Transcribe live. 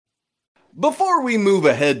Before we move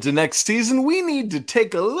ahead to next season, we need to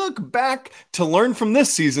take a look back to learn from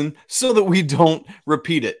this season so that we don't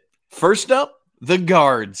repeat it. First up, the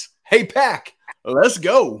guards. Hey, Pack, let's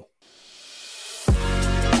go.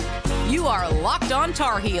 You are Locked On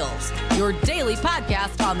Tar Heels, your daily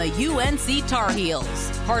podcast on the UNC Tar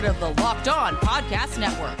Heels. Part of the Locked On Podcast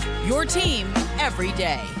Network, your team every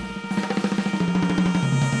day.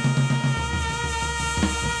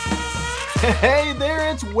 Hey there,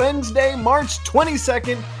 it's Wednesday, March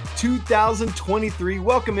 22nd, 2023.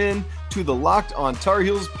 Welcome in to the Locked On Tar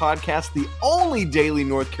Heels podcast, the only daily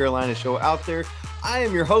North Carolina show out there. I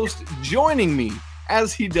am your host. Joining me,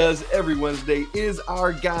 as he does every Wednesday, is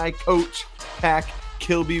our guy, Coach Pack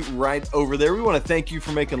Kilby, right over there. We want to thank you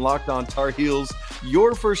for making Locked On Tar Heels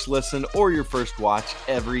your first listen or your first watch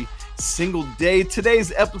every single day.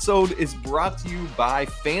 Today's episode is brought to you by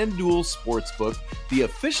FanDuel Sportsbook, the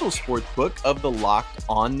official sportsbook of the Locked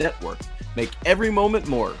On Network. Make every moment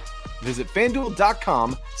more. Visit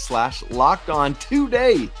FanDuel.com/LockedOn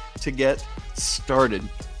today to get started.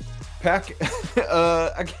 Pack,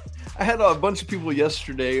 I had a bunch of people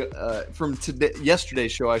yesterday from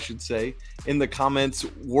yesterday's show, I should say, in the comments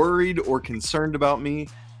worried or concerned about me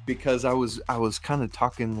because I was kind of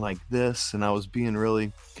talking like this and I was being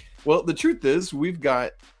really. Well, the truth is we've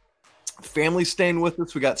got family staying with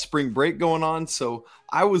us. We got spring break going on. So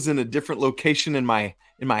I was in a different location in my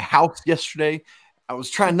house yesterday. I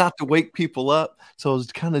was trying not to wake people up. So I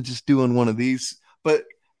was kind of just doing one of these, but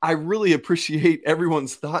I really appreciate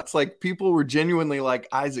everyone's thoughts. Like, people were genuinely like,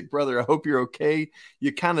 Isaac, brother, I hope you're okay.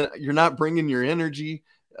 You're not bringing your energy.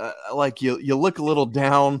 Like you look a little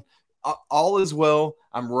down. All is well.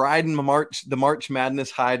 I'm riding the March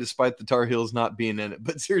Madness high despite the Tar Heels not being in it.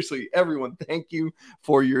 But seriously, everyone, thank you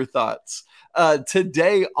for your thoughts.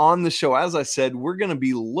 Today on the show, as I said, we're going to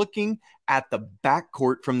be looking at the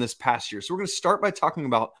backcourt from this past year. So we're going to start by talking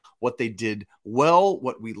about what they did well,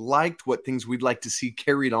 what we liked, what things we'd like to see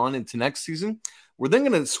carried on into next season. We're then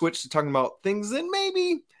going to switch to talking about things that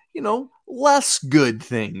maybe, less good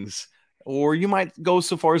things, or you might go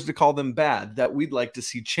so far as to call them bad, that we'd like to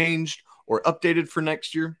see changed or updated for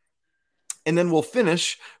next year. And then we'll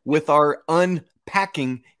finish with our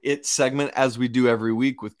Unpacking It segment, as we do every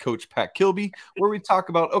week with Coach Pat Kilby, where we talk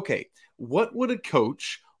about, okay, what would a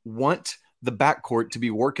coach want the backcourt to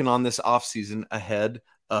be working on this offseason ahead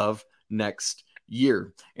of next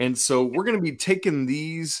year? And so we're going to be taking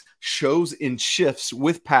these shows in shifts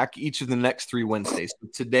with Pack each of the next 3 Wednesdays. So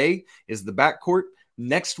today is the backcourt.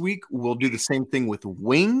 Next week, we'll do the same thing with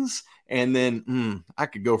wings. And then I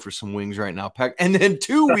could go for some wings right now, Pack. And then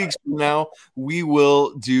 2 weeks from now, we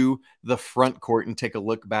will do the front court and take a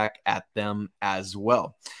look back at them as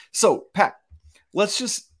well. So, Pack, let's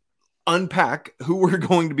just unpack who we're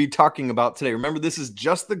going to be talking about today. Remember, this is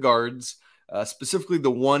just the guards, specifically the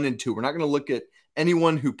 1 and 2. We're not going to look at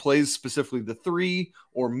anyone who plays specifically the 3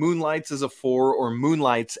 or moonlights as a 4 or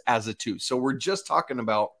moonlights as a 2. So we're just talking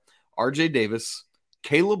about RJ Davis,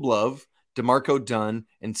 Caleb Love, DeMarco Dunn,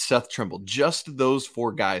 and Seth Trimble. Just those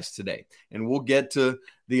 4 guys today. And we'll get to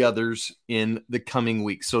the others in the coming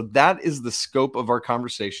weeks. So that is the scope of our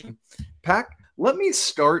conversation. Pack, let me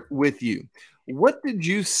start with you. What did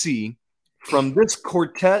you see from this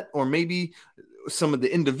quartet, or maybe some of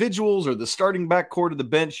the individuals or the starting backcourt of the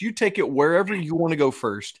bench? You take it wherever you want to go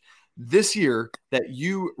first this year that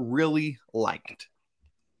you really liked.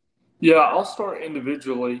 Yeah, I'll start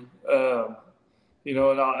individually.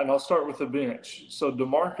 And I'll start with the bench. So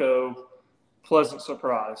DeMarco, pleasant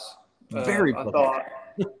surprise. Very I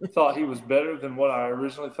thought he was better than what I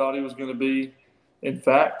originally thought he was going to be. In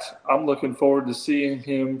fact, I'm looking forward to seeing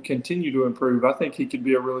him continue to improve. I think he could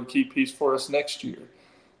be a really key piece for us next year.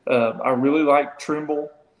 I really like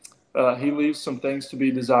Trimble. He leaves some things to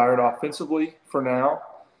be desired offensively for now.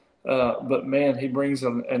 But, man, he brings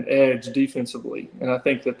an edge defensively. And I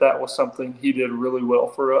think that was something he did really well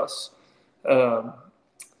for us. I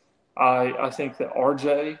think that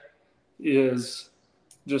RJ is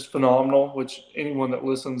just phenomenal, which anyone that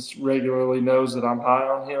listens regularly knows that I'm high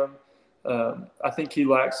on him. I think he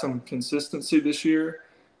lacks some consistency this year.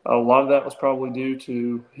 A lot of that was probably due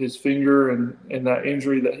to his finger and that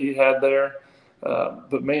injury that he had there.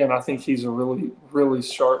 But, man, I think he's a really, really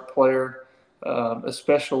sharp player,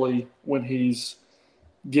 especially when he's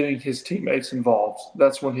getting his teammates involved.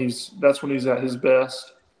 That's when he's at his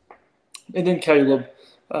best. And then Caleb,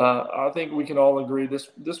 I think we can all agree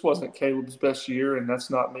this wasn't Caleb's best year, and that's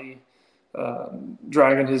not me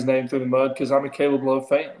dragging his name through the mud because I'm a Caleb Love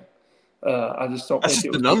fan. I just don't think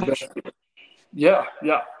it was the best year.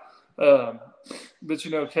 Yeah. But,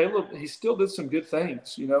 Caleb, he still did some good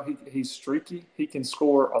things. He's streaky. He can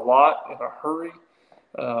score a lot in a hurry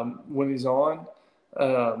when he's on.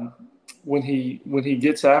 When he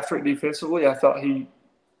gets after it defensively, I thought he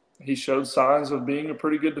showed signs of being a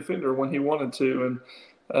pretty good defender when he wanted to.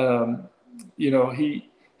 And,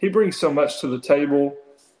 he brings so much to the table,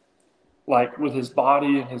 like with his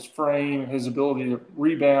body and his frame, his ability to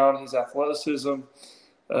rebound, his athleticism.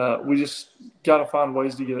 We just got to find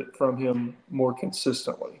ways to get it from him more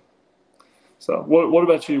consistently. So what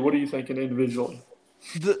about you? What are you thinking individually?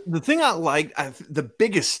 The thing I liked, the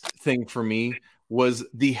biggest thing for me was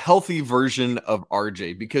the healthy version of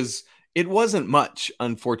RJ, because it wasn't much,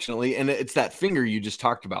 unfortunately. And it's that finger you just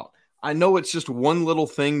talked about. I know it's just one little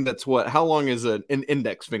thing. That's how long is an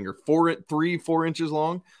index finger? 4 inches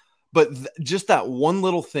long. But just that one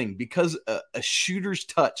little thing, because a shooter's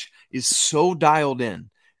touch is so dialed in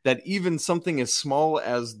that even something as small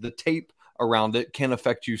as the tape around it can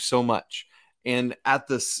affect you so much. And at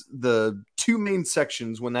the two main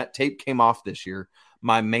sections, when that tape came off this year,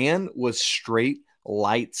 my man was straight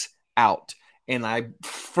lights out. And I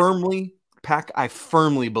firmly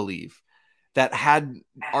believe that had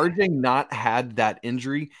RJ not had that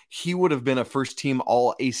injury, he would have been a first-team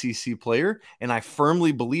All-ACC player, and I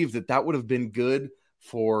firmly believe that would have been good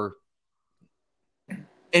for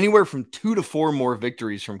anywhere from 2 to 4 more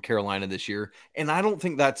victories from Carolina this year, and I don't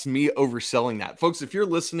think that's me overselling that. Folks, if you're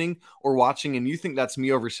listening or watching and you think that's me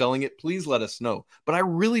overselling it, please let us know. But I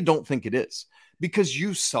really don't think it is, because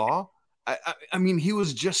you saw, I mean, he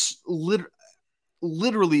was just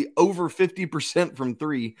literally over 50% from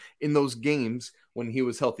 3 in those games when he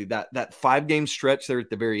was healthy. That 5-game stretch there at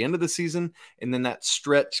the very end of the season, and then that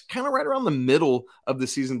stretch kind of right around the middle of the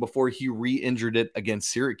season before he re-injured it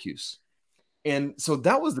against Syracuse. And so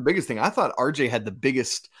that was the biggest thing. I thought RJ had the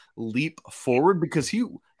biggest leap forward because he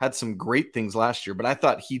had some great things last year, but I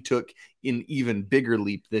thought he took an even bigger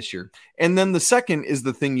leap this year. And then the second is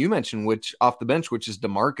the thing you mentioned, which off the bench, which is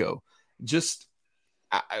DeMarco. Just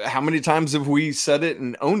how many times have we said it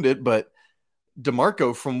and owned it? But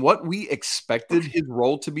DeMarco, from what we expected his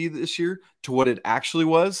role to be this year to what it actually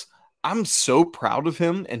was, I'm so proud of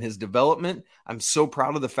him and his development. I'm so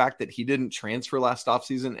proud of the fact that he didn't transfer last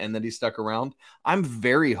offseason and that he stuck around. I'm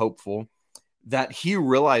very hopeful that he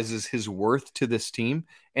realizes his worth to this team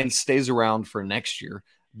and stays around for next year,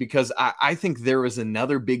 because I think there is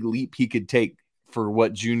another big leap he could take for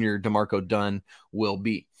what junior DeMarco Dunn will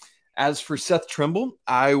be. As for Seth Trimble,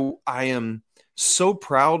 I am so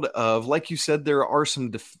proud of, like you said, there are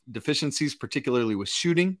some deficiencies, particularly with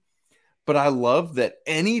shooting. But I love that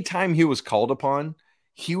anytime he was called upon,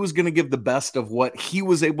 he was going to give the best of what he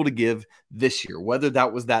was able to give this year, whether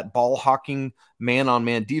that was that ball hawking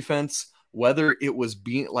man-on-man defense, whether it was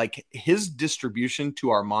being like his distribution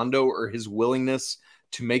to Armando or his willingness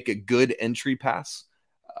to make a good entry pass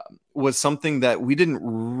was something that we didn't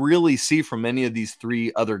really see from any of these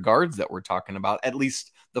 3 other guards that we're talking about, at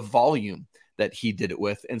least the volume that he did it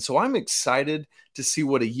with. And so I'm excited to see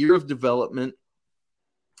what a year of development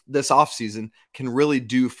this offseason can really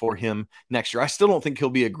do for him next year. I still don't think he'll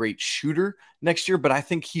be a great shooter next year, but I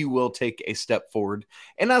think he will take a step forward.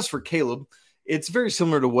 And as for Caleb, it's very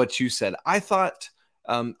similar to what you said. I thought,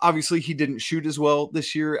 obviously he didn't shoot as well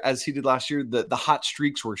this year as he did last year. The hot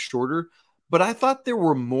streaks were shorter, but I thought there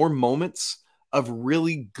were more moments of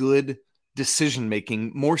really good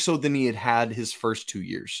decision-making, more so than he had his first 2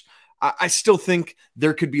 years. I still think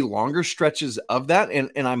there could be longer stretches of that,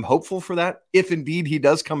 and I'm hopeful for that if indeed he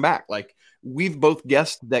does come back. Like, we've both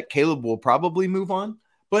guessed that Caleb will probably move on,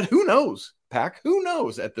 but who knows, Pack? Who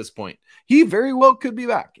knows at this point? He very well could be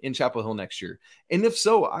back in Chapel Hill next year. And if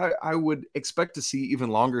so, I would expect to see even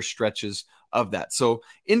longer stretches of that. So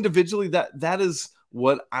individually, that is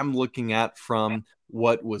what I'm looking at from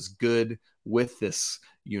what was good with this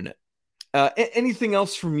unit. Anything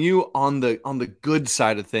else from you on the good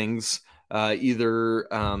side of things, either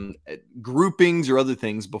groupings or other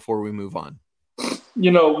things before we move on?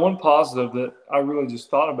 One positive that I really just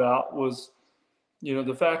thought about was,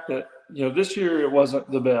 the fact that, this year it wasn't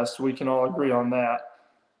the best. We can all agree on that.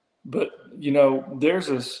 But, there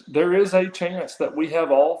is a chance that we have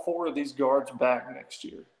all 4 of these guards back next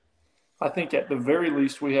year. I think at the very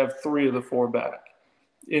least we have 3 of the 4 back.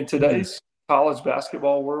 In today's college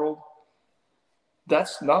basketball world,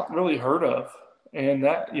 that's not really heard of. And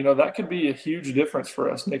that could be a huge difference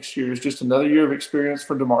for us next year. It's just another year of experience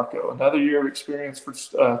for DeMarco, another year of experience for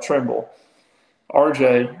Trimble.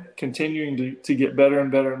 RJ continuing to get better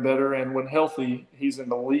and better and better. And when healthy, he's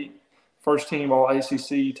an elite first team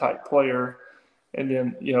All-ACC type player. And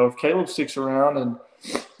then, if Caleb sticks around and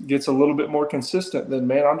gets a little bit more consistent, then,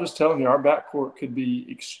 man, I'm just telling you, our backcourt could be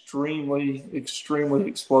extremely, extremely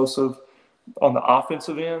explosive on the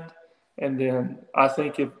offensive end. And then I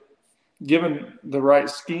think if given the right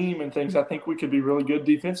scheme and things, I think we could be really good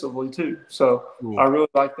defensively too. So I really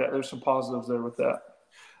like that. There's some positives there with that.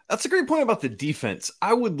 That's a great point about the defense.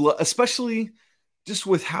 I would especially just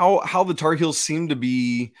with how the Tar Heels seem to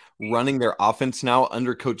be running their offense now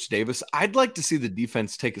under Coach Davis. I'd like to see the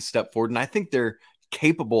defense take a step forward, and I think they're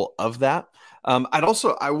capable of that.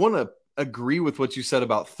 I want to agree with what you said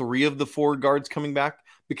about 3 of the 4 guards coming back,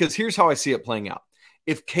 because here's how I see it playing out.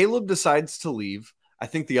 If Caleb decides to leave, I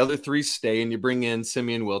think the other 3 stay, and you bring in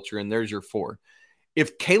Simeon Wilcher, and there's your 4.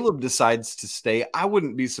 If Caleb decides to stay, I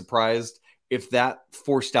wouldn't be surprised if that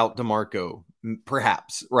forced out DeMarco,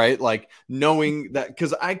 perhaps, right? Like knowing that,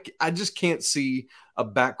 because I just can't see a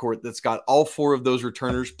backcourt that's got all 4 of those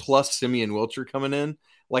returners plus Simeon Wilcher coming in.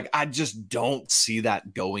 Like, I just don't see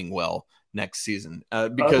that going well next season.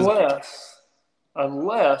 Because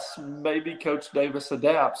unless maybe Coach Davis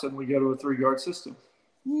adapts and we go to a 3-guard system.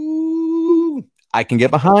 Ooh, I can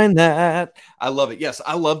get behind that. I love it. Yes,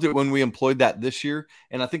 I loved it when we employed that this year.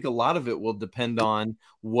 And I think a lot of it will depend on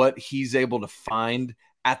what he's able to find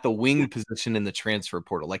at the wing position in the transfer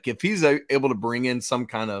portal. Like if he's able to bring in some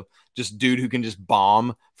kind of just dude who can just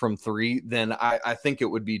bomb from 3, then I think it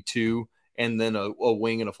would be 2 and then a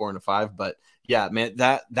wing and a 4 and a 5. But yeah, man,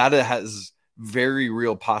 that has very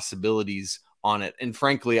real possibilities on it. And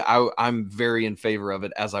frankly, I'm very in favor of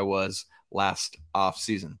it, as I was last off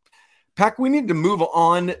season. Pack, we need to move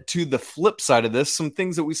on to the flip side of this. Some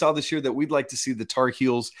things that we saw this year that we'd like to see the Tar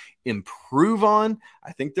Heels improve on.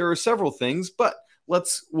 I think there are several things, but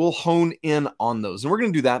we'll hone in on those. And we're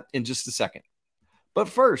going to do that in just a second. But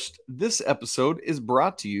first, this episode is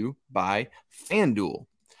brought to you by FanDuel.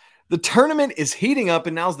 The tournament is heating up,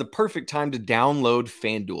 and now's the perfect time to download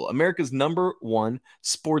FanDuel, America's #1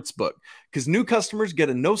 sports book, because new customers get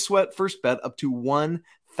a no-sweat first bet up to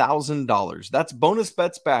 $1,000. That's bonus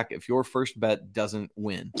bets back if your first bet doesn't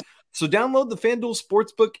win. So download the FanDuel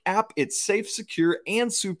Sportsbook app. It's safe, secure,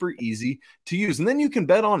 and super easy to use. And then you can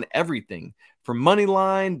bet on everything from money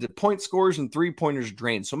line to point scores and three-pointers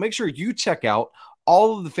drained. So make sure you check out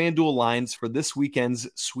all of the FanDuel lines for this weekend's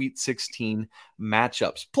Sweet 16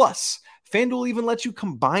 matchups. Plus, FanDuel even lets you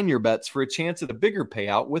combine your bets for a chance at a bigger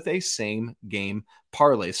payout with a same-game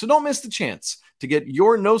parlay. So don't miss the chance to get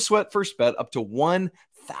your no-sweat first bet up to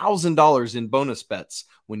 $1,000 in bonus bets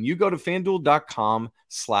when you go to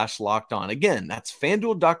FanDuel.com/lockedon. Again, that's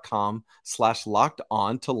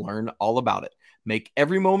FanDuel.com/lockedon to learn all about it. Make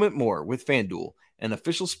every moment more with FanDuel, an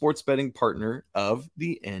official sports betting partner of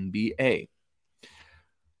the NBA.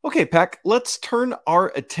 Okay, Pack, let's turn our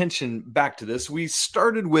attention back to this. We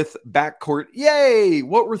started with backcourt. Yay!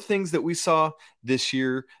 What were things that we saw this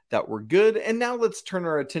year that were good? And now let's turn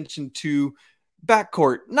our attention to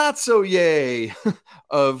backcourt, not so yay,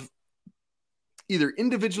 of either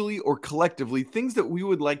individually or collectively, things that we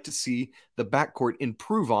would like to see the backcourt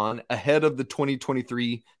improve on ahead of the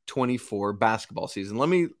 2023-24 basketball season. Let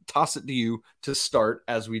me toss it to you to start,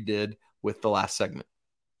 as we did with the last segment.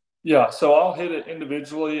 Yeah, so I'll hit it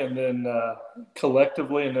individually and then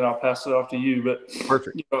collectively, and then I'll pass it off to you. But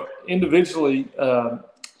perfect. Individually, I'm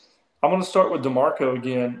going to start with DeMarco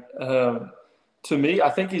again. To me,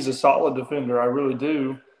 I think he's a solid defender. I really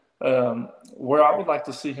do. Where I would like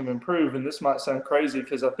to see him improve, and this might sound crazy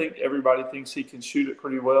because I think everybody thinks he can shoot it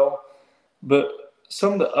pretty well, but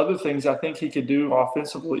some of the other things I think he could do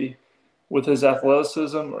offensively with his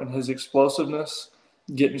athleticism and his explosiveness,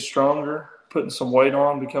 getting stronger, putting some weight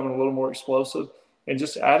on, becoming a little more explosive, and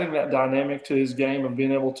just adding that dynamic to his game of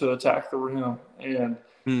being able to attack the rim and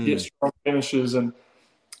get strong finishes, and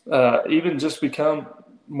even just become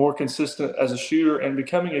more consistent as a shooter and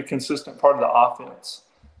becoming a consistent part of the offense.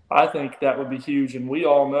 I think that would be huge. And we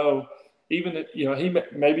all know, even if,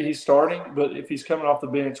 maybe he's starting, but if he's coming off the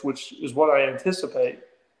bench, which is what I anticipate,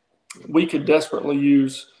 we could desperately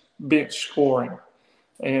use bench scoring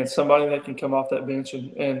and somebody that can come off that bench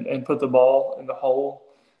and put the ball in the hole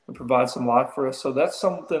and provide some life for us. So that's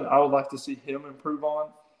something I would like to see him improve on.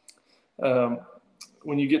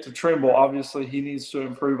 When you get to Trimble, obviously he needs to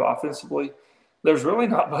improve offensively. There's really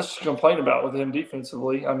not much to complain about with him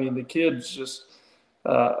defensively. I mean, the kid's just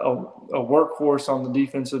a workhorse on the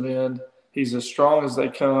defensive end. He's as strong as they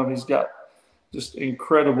come. He's got just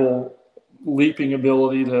incredible leaping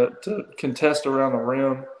ability to contest around the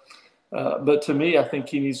rim. But to me, I think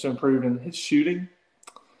he needs to improve in his shooting.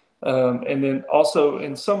 And then also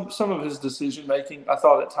in some of his decision-making, I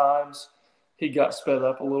thought at times he got sped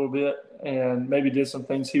up a little bit and maybe did some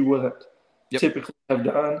things he wouldn't typically have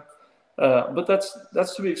done. But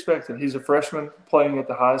that's to be expected. He's a freshman playing at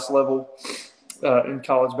the highest level in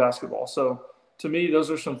college basketball. So to me, those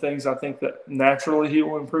are some things I think that naturally he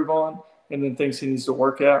will improve on, and then things he needs to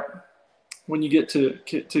work at. When you get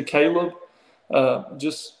to Caleb,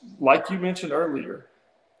 just like you mentioned earlier,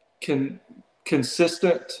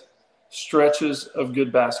 consistent stretches of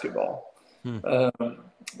good basketball.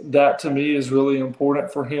 That to me is really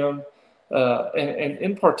important for him, and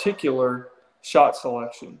in particular, shot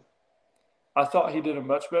selection. I thought he did a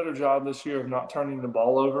much better job this year of not turning the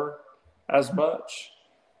ball over as much,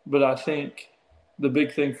 but I think the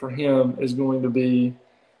big thing for him is going to be,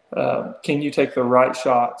 can you take the right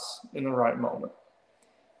shots in the right moment?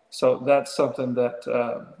 So that's something that,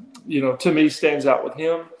 to me stands out with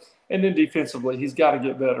him. And then defensively, he's got to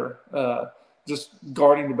get better, just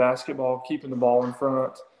guarding the basketball, keeping the ball in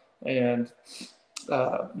front, and,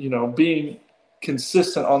 being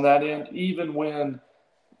consistent on that end, even when,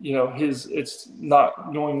 it's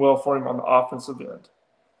not going well for him on the offensive end.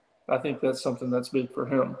 I think that's something that's big for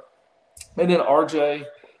him. And then RJ,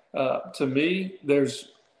 to me,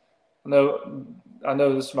 I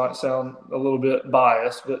know this might sound a little bit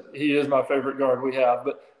biased, but he is my favorite guard we have.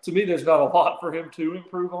 But to me, there's not a lot for him to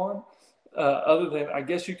improve on, other than, I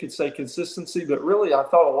guess you could say, consistency. But really, I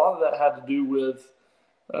thought a lot of that had to do with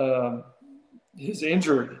his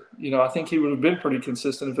injury. I think he would have been pretty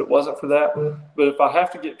consistent if it wasn't for that. But if I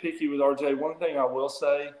have to get picky with RJ, one thing I will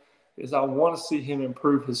say is I want to see him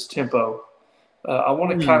improve his tempo. I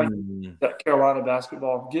want to kind of get that Carolina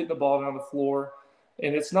basketball, getting the ball down the floor.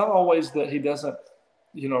 And it's not always that he doesn't,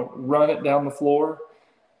 run it down the floor.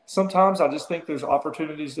 Sometimes I just think there's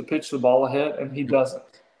opportunities to pitch the ball ahead, and he doesn't.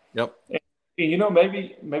 Yep. And,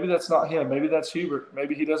 maybe that's not him. Maybe that's Hubert.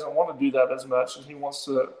 Maybe he doesn't want to do that as much, and he wants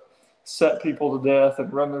to set people to death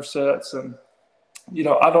and run their sets. And,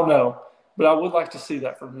 I don't know. But I would like to see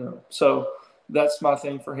that from him. So that's my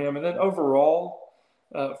thing for him. And then overall,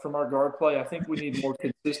 from our guard play, I think we need more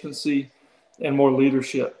consistency and more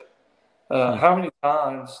leadership. How many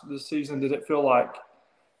times this season did it feel like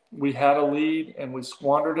we had a lead and we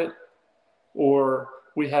squandered it, or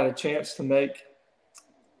we had a chance to make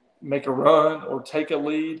a run or take a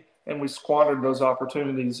lead and we squandered those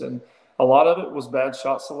opportunities? And a lot of it was bad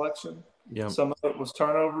shot selection. Yep. Some of it was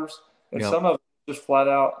turnovers, and Yep. some of it just flat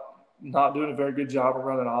out not doing a very good job of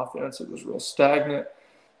running offense. It was real stagnant.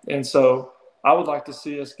 And so I would like to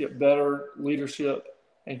see us get better leadership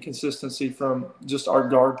and consistency from just our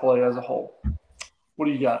guard play as a whole. What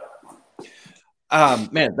do you got?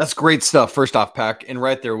 Man, that's great stuff. First off, Pack, and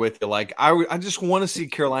right there with you. Like, I just want to see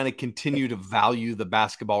Carolina continue to value the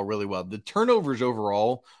basketball really well. The turnovers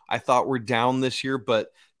overall, I thought were down this year, but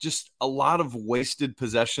just a lot of wasted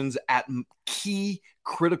possessions at key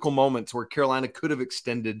critical moments where Carolina could have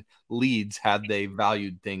extended leads had they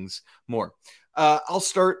valued things more. I'll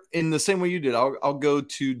start in the same way you did. I'll go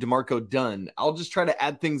to DeMarco Dunn. I'll just try to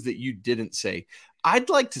add things that you didn't say. I'd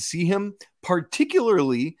like to see him,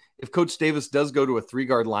 particularly if Coach Davis does go to a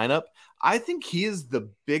 3-guard lineup. I think he is the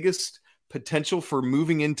biggest potential for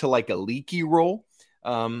moving into like a leaky role.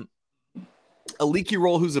 A leaky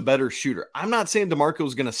role who's a better shooter. I'm not saying DeMarco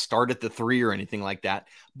is going to start at the 3 or anything like that,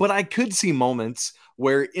 but I could see moments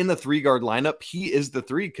where in the 3-guard lineup, he is the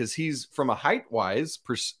 3 because he's, from a height-wise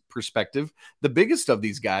perspective, the biggest of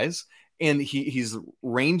these guys, and he's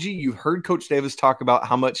rangy. You heard Coach Davis talk about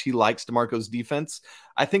how much he likes DeMarco's defense.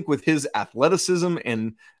 I think with his athleticism,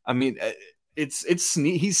 and I mean,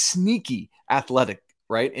 he's sneaky athletic.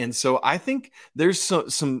 Right. And so I think there's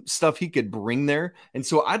some stuff he could bring there. And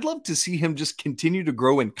so I'd love to see him just continue to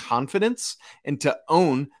grow in confidence and to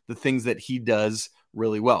own the things that he does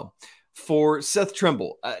really well. For Seth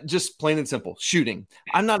Trimble, just plain and simple, shooting.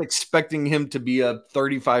 I'm not expecting him to be a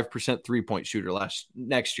 35% 3-point shooter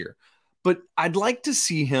next year, but I'd like to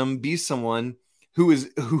see him be someone who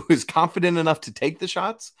is confident enough to take the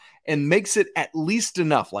shots and makes it at least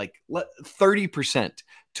enough, like 30%,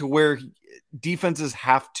 to where defenses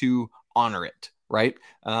have to honor it, right?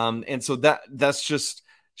 And so that's just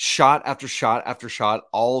shot after shot after shot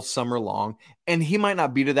all summer long. And he might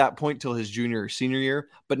not be to that point till his junior or senior year,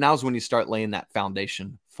 but now's when you start laying that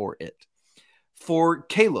foundation for it. For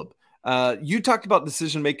Caleb, you talked about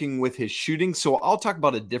decision-making with his shooting, so I'll talk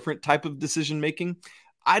about a different type of decision-making.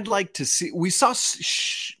 I'd like to see – we saw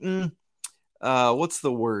what's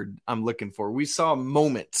the word I'm looking for? We saw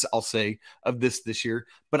moments, I'll say, of this year,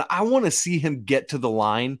 but I want to see him get to the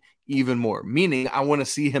line even more, meaning I want to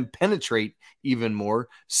see him penetrate even more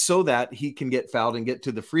so that he can get fouled and get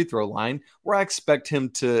to the free throw line, where I expect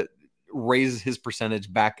him to raise his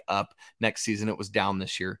percentage back up next season. It was down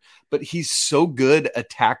this year, but he's so good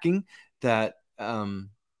attacking that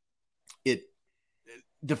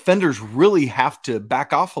defenders really have to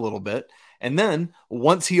back off a little bit. And then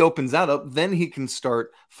once he opens that up, then he can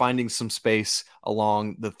start finding some space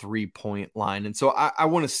along the 3-point line. And so I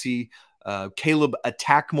want to see Caleb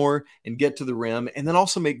attack more and get to the rim, and then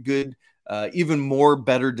also make good, even more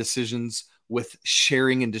better decisions with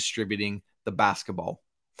sharing and distributing the basketball.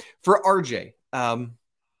 For RJ,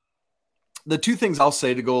 the two things I'll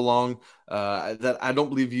say to go along that I don't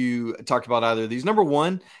believe you talked about either of these. Number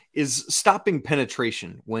one is stopping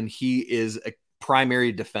penetration when he is a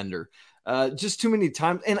primary defender. Just too many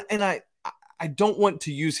times. And I don't want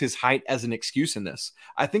to use his height as an excuse in this.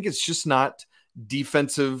 I think it's just not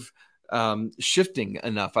defensive shifting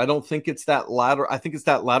enough. I don't think it's that lateral. I think it's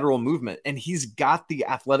that lateral movement, and he's got the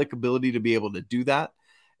athletic ability to be able to do that.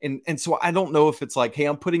 And so I don't know if it's like, hey,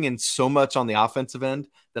 I'm putting in so much on the offensive end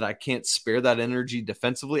that I can't spare that energy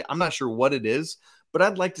defensively. I'm not sure what it is, but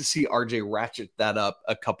I'd like to see RJ ratchet that up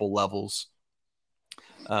a couple levels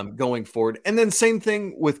going forward. And then same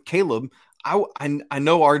thing with Caleb. I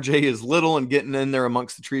know RJ is little, and getting in there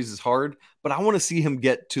amongst the trees is hard, but I want to see him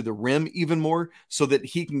get to the rim even more so that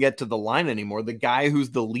he can get to the line anymore. The guy who's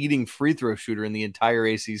the leading free throw shooter in the entire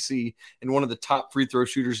ACC and one of the top free throw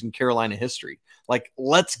shooters in Carolina history. Like,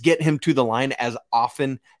 let's get him to the line as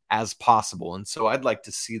often as possible. And so I'd like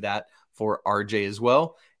to see that for RJ as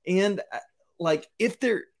well. And like, it's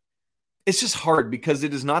just hard because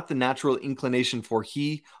it is not the natural inclination for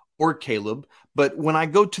he or Caleb. But when I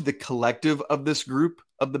go to the collective of this group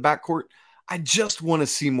of the backcourt, I just want to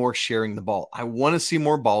see more sharing the ball. I want to see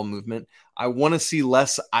more ball movement. I want to see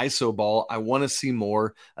less ISO ball. I want to see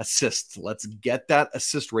more assists. Let's get that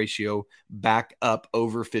assist ratio back up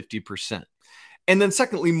over 50%. And then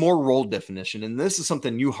secondly, more role definition. And this is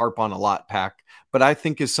something you harp on a lot, Pack, but I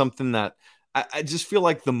think is something that I just feel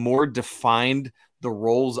like the more defined the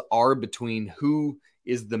roles are between who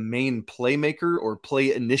is the main playmaker or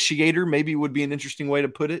play initiator, maybe would be an interesting way to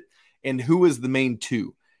put it, and who is the main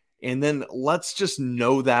two. And then let's just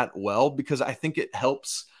know that well, because I think it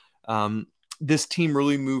helps this team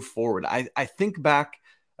really move forward. I think back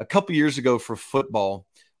a couple years ago for football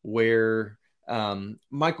where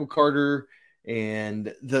Michael Carter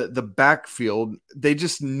and the backfield, they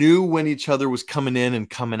just knew when each other was coming in and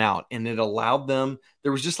coming out, and it allowed them,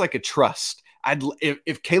 there was just like a trust.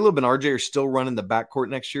 If Caleb and RJ are still running the backcourt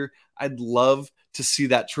next year, I'd love to see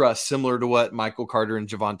that trust similar to what Michael Carter and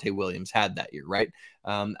Javonte Williams had that year, right?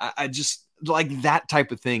 I just like that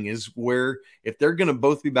type of thing is where if they're going to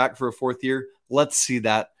both be back for a fourth year, let's see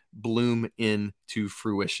that bloom into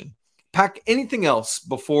fruition. Pack, anything else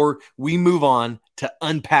before we move on to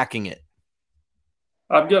unpacking it?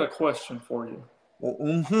 I've got a question for you.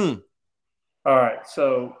 Mm-hmm. All right,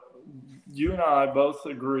 so you and I both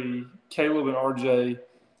agree Caleb and RJ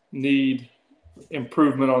need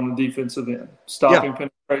improvement on the defensive end, stopping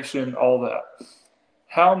penetration, all that.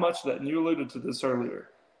 How much of that, and you alluded to this earlier,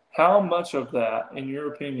 how much of that, in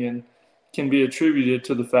your opinion, can be attributed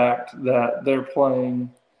to the fact that they're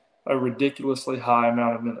playing a ridiculously high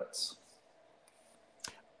amount of minutes?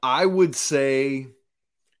 I would say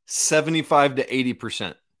 75 to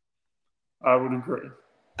 80%. I would agree.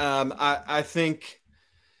 I think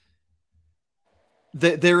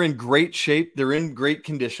they're in great shape. They're in great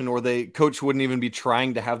condition, or coach wouldn't even be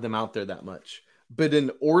trying to have them out there that much. But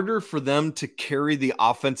in order for them to carry the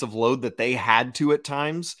offensive load that they had to at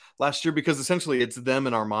times last year, because essentially it's them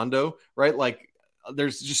and Armando, right? Like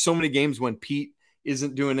there's just so many games when Pete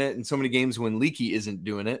isn't doing it and so many games when Leaky isn't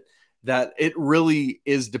doing it, that it really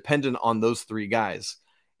is dependent on those three guys.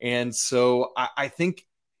 And so I think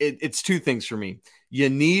it's two things for me. You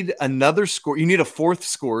need another score. You need a fourth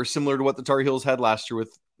scorer similar to what the Tar Heels had last year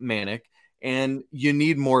with Manic, and you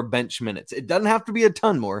need more bench minutes. It doesn't have to be a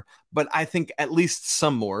ton more, but I think at least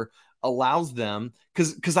some more allows them,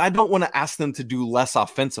 because I don't want to ask them to do less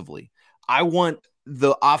offensively. I want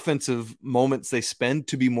the offensive moments they spend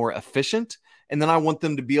to be more efficient, and then I want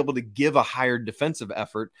them to be able to give a higher defensive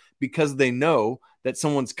effort because they know that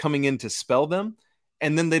someone's coming in to spell them.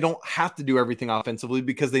 And then they don't have to do everything offensively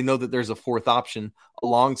because they know that there's a fourth option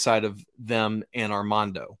alongside of them and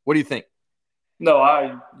Armando. What do you think?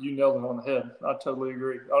 No, you nailed it on the head. I totally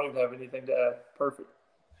agree. I don't even have anything to add. Perfect.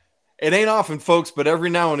 It ain't often, folks, but every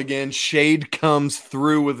now and again, shade comes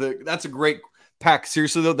through with it. That's a great Pack.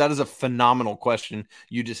 Seriously, though, that is a phenomenal question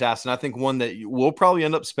you just asked. And I think one that we'll probably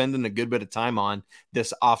end up spending a good bit of time on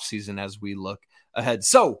this offseason as we look ahead.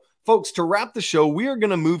 So, folks, to wrap the show, we are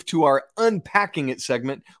going to move to our Unpacking It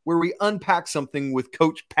segment where we unpack something with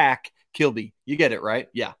Coach Pack Kilby. You get it, right?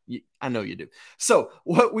 Yeah, I know you do. So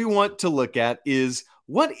what we want to look at is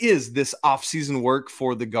what is this offseason work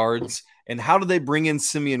for the guards, and how do they bring in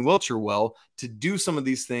Simeon Wilcherwell to do some of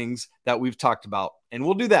these things that we've talked about? And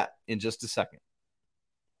we'll do that in just a second.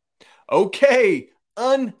 Okay,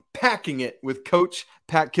 unpacking it with Coach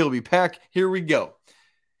Pat Kilby. Pack, here we go.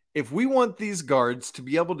 If we want these guards to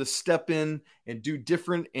be able to step in and do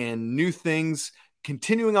different and new things,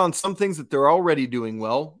 continuing on some things that they're already doing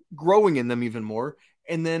well, growing in them even more,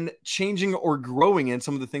 and then changing or growing in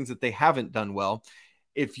some of the things that they haven't done well.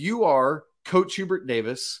 If you are Coach Hubert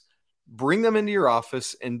Davis, bring them into your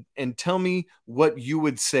office and tell me what you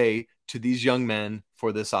would say to these young men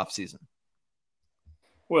for this offseason.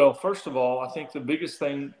 Well, first of all, I think the biggest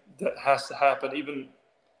thing that has to happen,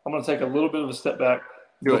 I'm going to take a little bit of a step back.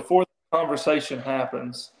 Before the conversation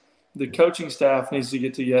happens, the coaching staff needs to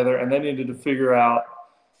get together and they needed to figure out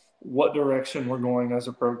what direction we're going as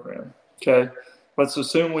a program. Okay. Let's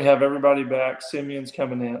assume we have everybody back. Simeon's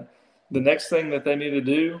coming in. The next thing that they need to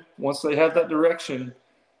do, once they have that direction,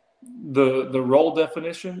 the role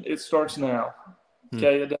definition, it starts now.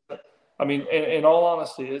 Okay. In all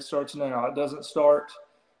honesty, it starts now. It doesn't start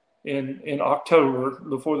in October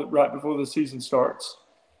right before the season starts.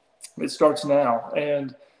 It starts now,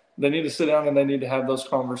 and they need to sit down and they need to have those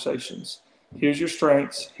conversations. Here's your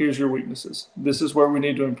strengths. Here's your weaknesses. This is where we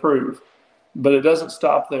need to improve. But it doesn't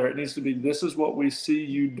stop there. It needs to be, this is what we see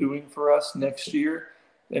you doing for us next year,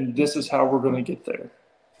 and this is how we're going to get there.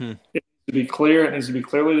 It needs to be clear. It needs to be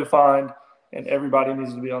clearly defined, and everybody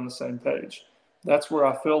needs to be on the same page. That's where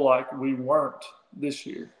I feel like we weren't this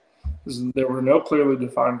year. There were no clearly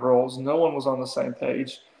defined roles. No one was on the same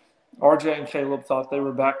page. RJ and Caleb thought they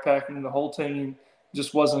were backpacking the whole team.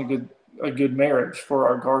 Just wasn't a good marriage for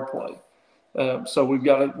our guard play. So we've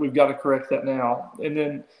got to correct that now. And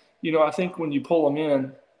then, I think when you pull them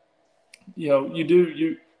in,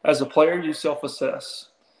 you as a player, you self-assess.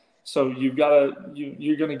 So you're going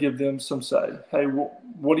to give them some say. Hey,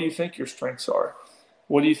 what do you think your strengths are?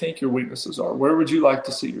 What do you think your weaknesses are? Where would you like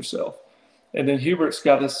to see yourself? And then Hubert's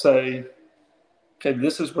got to say, okay,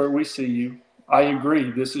 this is where we see you. I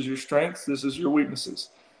agree. This is your strengths. This is your weaknesses.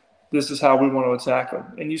 This is how we want to attack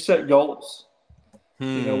them. And you set goals.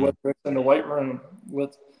 Whether it's in the weight room,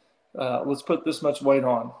 let's put this much weight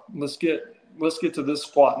on. Let's get to this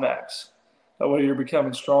squat max. That way you're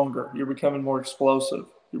becoming stronger. You're becoming more explosive.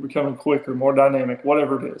 You're becoming quicker, more dynamic,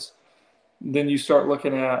 whatever it is. Then you start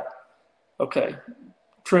looking at, okay,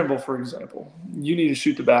 Trimble, for example, you need to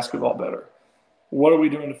shoot the basketball better. What are we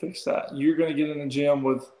doing to fix that? You're going to get in the gym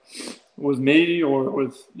with me or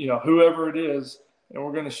with whoever it is, and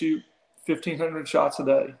we're going to shoot 1,500 shots a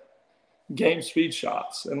day, game speed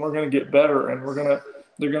shots, and we're going to get better. And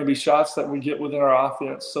they're going to be shots that we get within our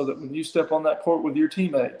offense, so that when you step on that court with your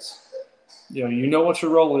teammates, you know what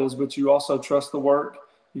your role is, but you also trust the work,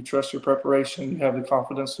 you trust your preparation, you have the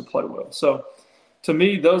confidence to play well. So, to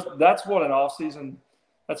me, that's what an off season.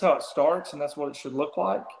 That's how it starts, and that's what it should look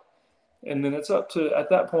like. And then it's up to,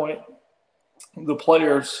 at that point, the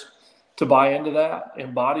players to buy into that,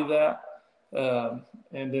 embody that,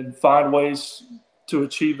 and then find ways to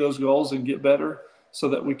achieve those goals and get better, so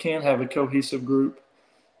that we can have a cohesive group,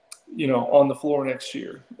 on the floor next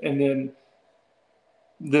year. And then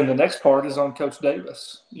the next part is on Coach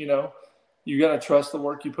Davis. You got to trust the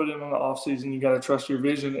work you put in on the offseason. You got to trust your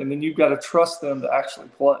vision, and then you've got to trust them to actually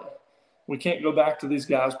play. We can't go back to these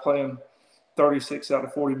guys playing 36 out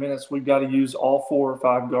of 40 minutes. We've got to use all 4 or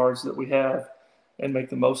 5 guards that we have and make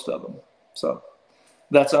the most of them. So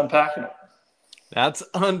that's unpacking it. That's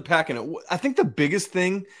unpacking it. I think the biggest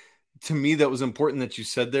thing to me that was important that you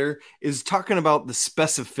said there is talking about the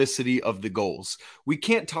specificity of the goals. We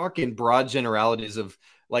can't talk in broad generalities of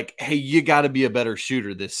like, hey, you got to be a better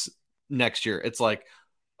shooter this next year. It's like,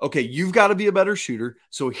 okay, you've got to be a better shooter.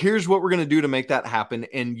 So here's what we're going to do to make that happen.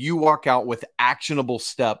 And you walk out with actionable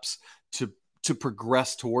steps to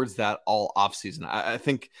progress towards that all offseason. I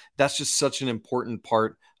think that's just such an important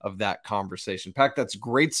part of that conversation. Pack, that's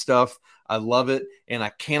great stuff. I love it. And I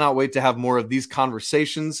cannot wait to have more of these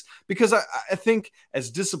conversations, because I think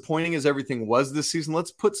as disappointing as everything was this season,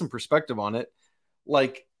 let's put some perspective on it.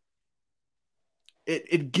 Like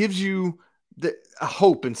it gives you a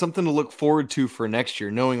hope and something to look forward to for next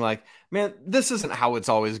year, knowing like, man, this isn't how it's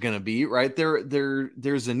always going to be, right?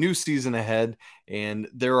 There's a new season ahead, and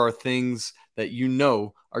there are things that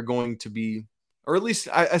are going to be, or at least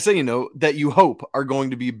I say, that you hope are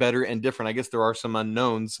going to be better and different. I guess there are some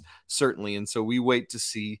unknowns, certainly. And so we wait to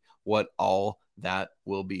see what all that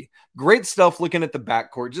will be. Great stuff looking at the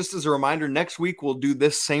backcourt. Just as a reminder, next week we'll do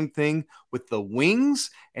this same thing with the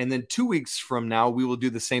wings. And then 2 weeks from now, we will do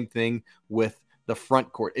the same thing with the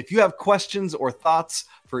front court. If you have questions or thoughts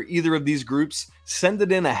for either of these groups, send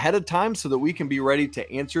it in ahead of time so that we can be ready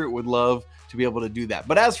to answer it. Would love to be able to do that.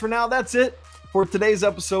 But as for now, that's it for today's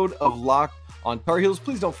episode of Locked on Tar Heels.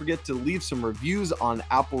 Please don't forget to leave some reviews on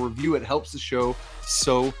Apple Review. It helps the show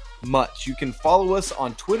so much. You can follow us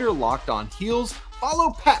on Twitter, Locked on Heels.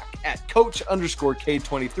 Follow Pack at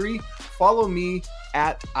Coach_K23. Follow me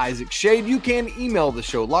at Isaac Shade. You can email the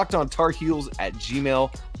show,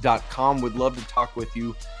 lockedontarheels@gmail.com. Would love to talk with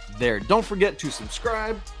you there. Don't forget to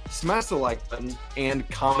subscribe, smash the like button, and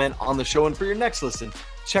comment on the show. And for your next listen,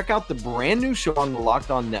 check out the brand new show on the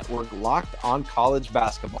Locked On Network, Locked On College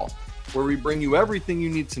Basketball, where we bring you everything you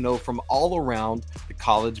need to know from all around the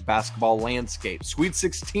college basketball landscape. Sweet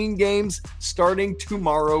 16 games starting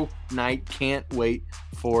tomorrow night. Can't wait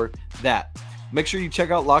for that. Make sure you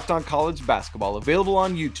check out Locked On College Basketball, available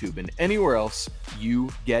on YouTube and anywhere else you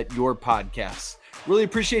get your podcasts. Really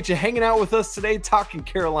appreciate you hanging out with us today, talking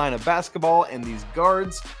Carolina basketball and these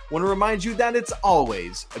guards. Want to remind you that it's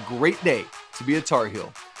always a great day to be a Tar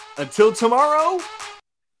Heel. Until tomorrow,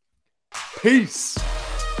 peace.